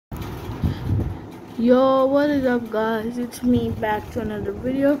Yo, what is up guys, it's me back to another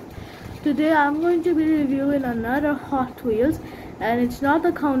video. Today I'm going to be reviewing another Hot Wheels, and it's not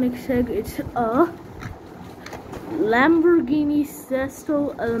a koenigsegg, it's a lamborghini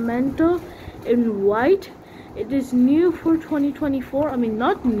sesto elemento in white. It is new for 2024. I mean,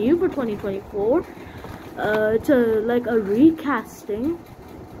 not new for 2024. It's like a recasting,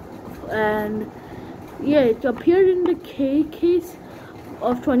 and yeah, it appeared in the K case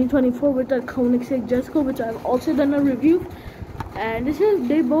of 2024 with a koenigsegg jesko, which I've also done a review. And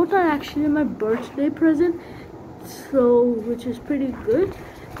they both are actually my birthday present, so which is pretty good.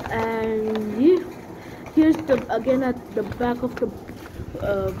 And yeah, here's again at the back of the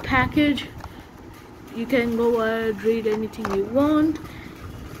package. You can go ahead, read anything you want,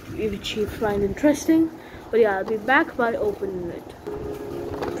 which you find interesting. But yeah, I'll be back by opening it.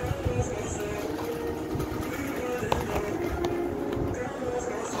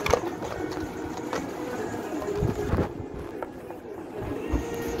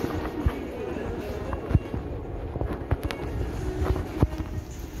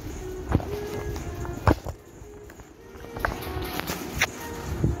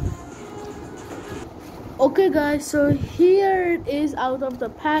 Okay guys, so here it is out of the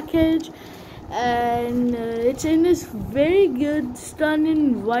package, and it's in this very good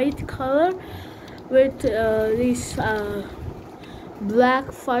stunning white color with these black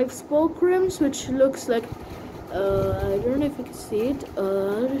 5-spoke rims, which looks like I don't know if you can see it.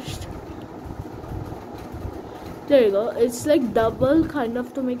 There you go. It's like double kind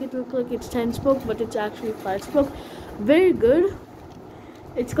of to make it look like it's 10-spoke, but it's actually 5-spoke. Very good.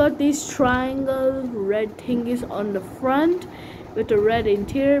 It's got these triangle red thingies on the front with a red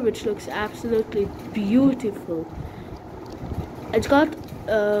interior, which looks absolutely beautiful. It's got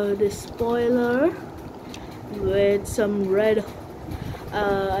this spoiler with some red,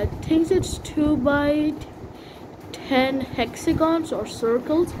 I think it's 2x10 hexagons or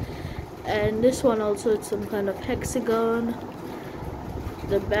circles, and this one also, it's some kind of hexagon.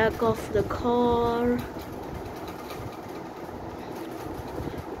 The back of the car,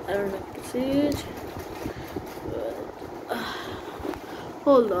 I don't know if you can see it, but,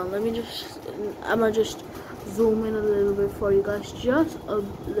 hold on, I'ma just zoom in a little bit for you guys, just a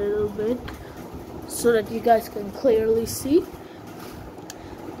little bit, so that you guys can clearly see.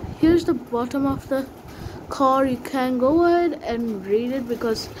 Here's the bottom of the car. You can go ahead and read it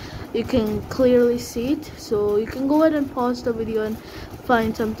because you can clearly see it, so you can go ahead and pause the video and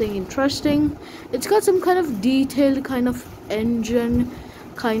find something interesting. It's got some kind of detailed kind of engine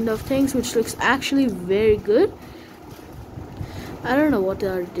kind of things, which looks actually very good. I don't know what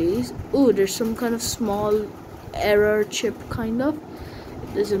are these. Oh, there's some kind of small error chip kind of.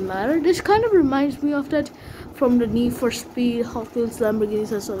 It doesn't matter. This kind of reminds me of that from the Need for Speed Hot Wheels Lamborghini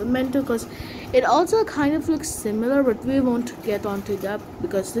elemento, because it also kind of looks similar, but we won't get onto that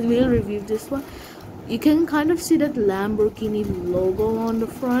because we'll review this one. You can kind of see that Lamborghini logo on the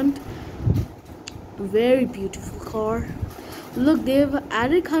front. Very beautiful car. Look, they've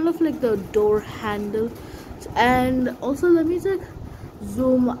added kind of like the door handle, and also let me just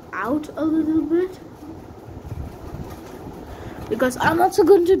zoom out a little bit because I'm also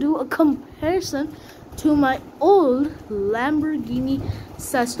going to do a comparison to my old Lamborghini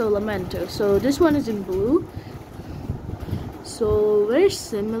sesto elemento. So this one is in blue, so very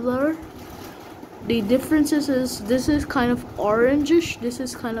similar. The differences is this is kind of orangish, this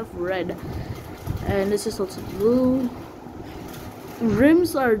is kind of red, and this is also blue.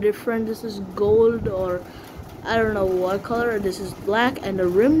 Rims are different. This is gold, or I don't know what color. This is black, and the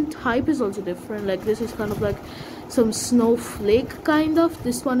rim type is also different. Like this is kind of like some snowflake kind of.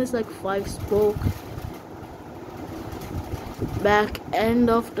 This one is like 5-spoke. Back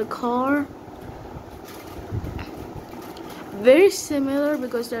end of the car, very similar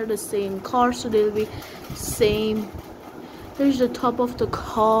because they're the same car, so they'll be same. There's the top of the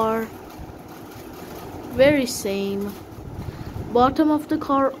car, very same. Bottom of the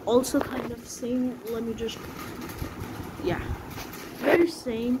car also kind of same. Let me just, yeah, very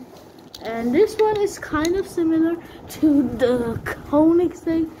same. And this one is kind of similar to the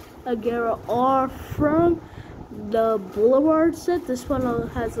koenigsegg Agera R from the Boulevard set. This one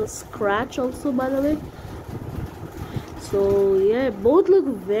has a scratch also, by the way. So yeah, both look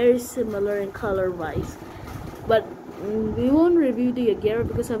very similar in color wise, but we won't review the Agera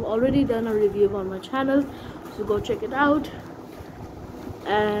because I've already done a review on my channel, so go check it out.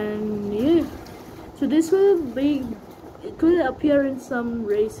 And yeah, so this will be, it could appear in some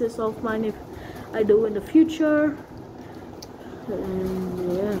races of mine if I do in the future.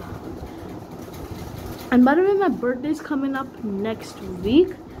 And yeah, and by the way, my birthday is coming up next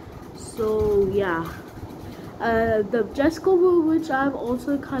week, So yeah, the jesko, which I've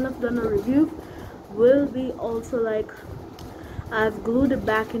also kind of done a review, will be also like, I've glued it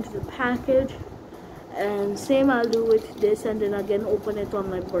back into the package, and same I'll do with this, and then again open it on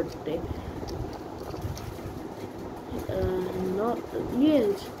my birthday. Not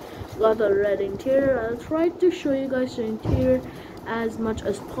yes, got a red interior. I'll try to show you guys the interior as much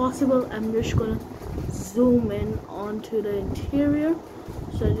as possible. I'm just gonna zoom in onto the interior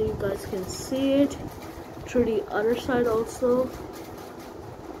so that you guys can see it through the other side also.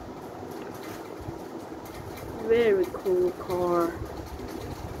 Very cool car.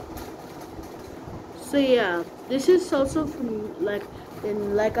 So yeah, this is also from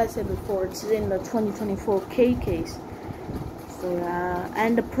like I said before, it's in the 2024 K case. So yeah,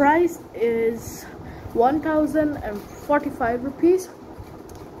 and the price is 1,045 rupees.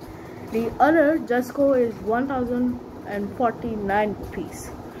 The other jesko is 1,049 rupees.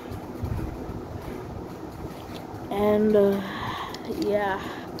 And yeah,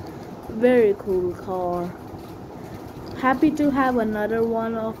 very cool car. Happy to have another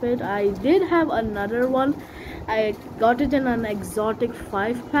one of it. I did have another one. I got it in an exotic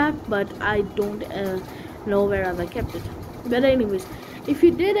 5-pack, but I don't know where I kept it. But anyways, if you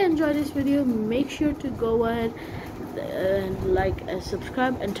did enjoy this video, make sure to go ahead and like and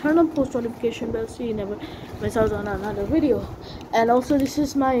subscribe and turn on post notification bell so you never miss out on another video. And also, this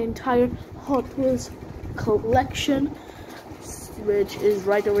is my entire Hot Wheels collection, which is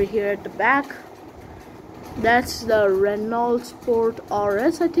right over here at the back. That's the Renault Sport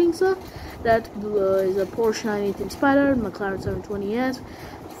RS, I think so. That is a Porsche 918 Spider, McLaren 720S,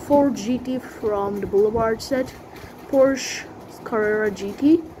 Ford GT from the Boulevard set, Porsche Carrera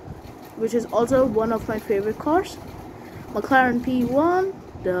GT, which is also one of my favorite cars, McLaren P1,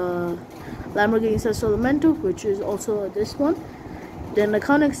 the Lamborghini Sesto Elemento, which is also this one, then the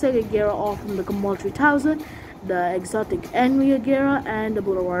Koenigsegg Agera off from the Gumball 3000, the exotic Envy Agera, and the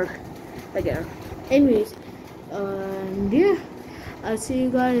Boulevard Agera. Anyways, and yeah, I'll see you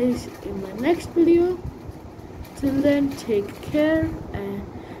guys in my next video. Till then, take care, and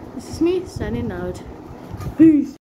this is me signing out. Peace.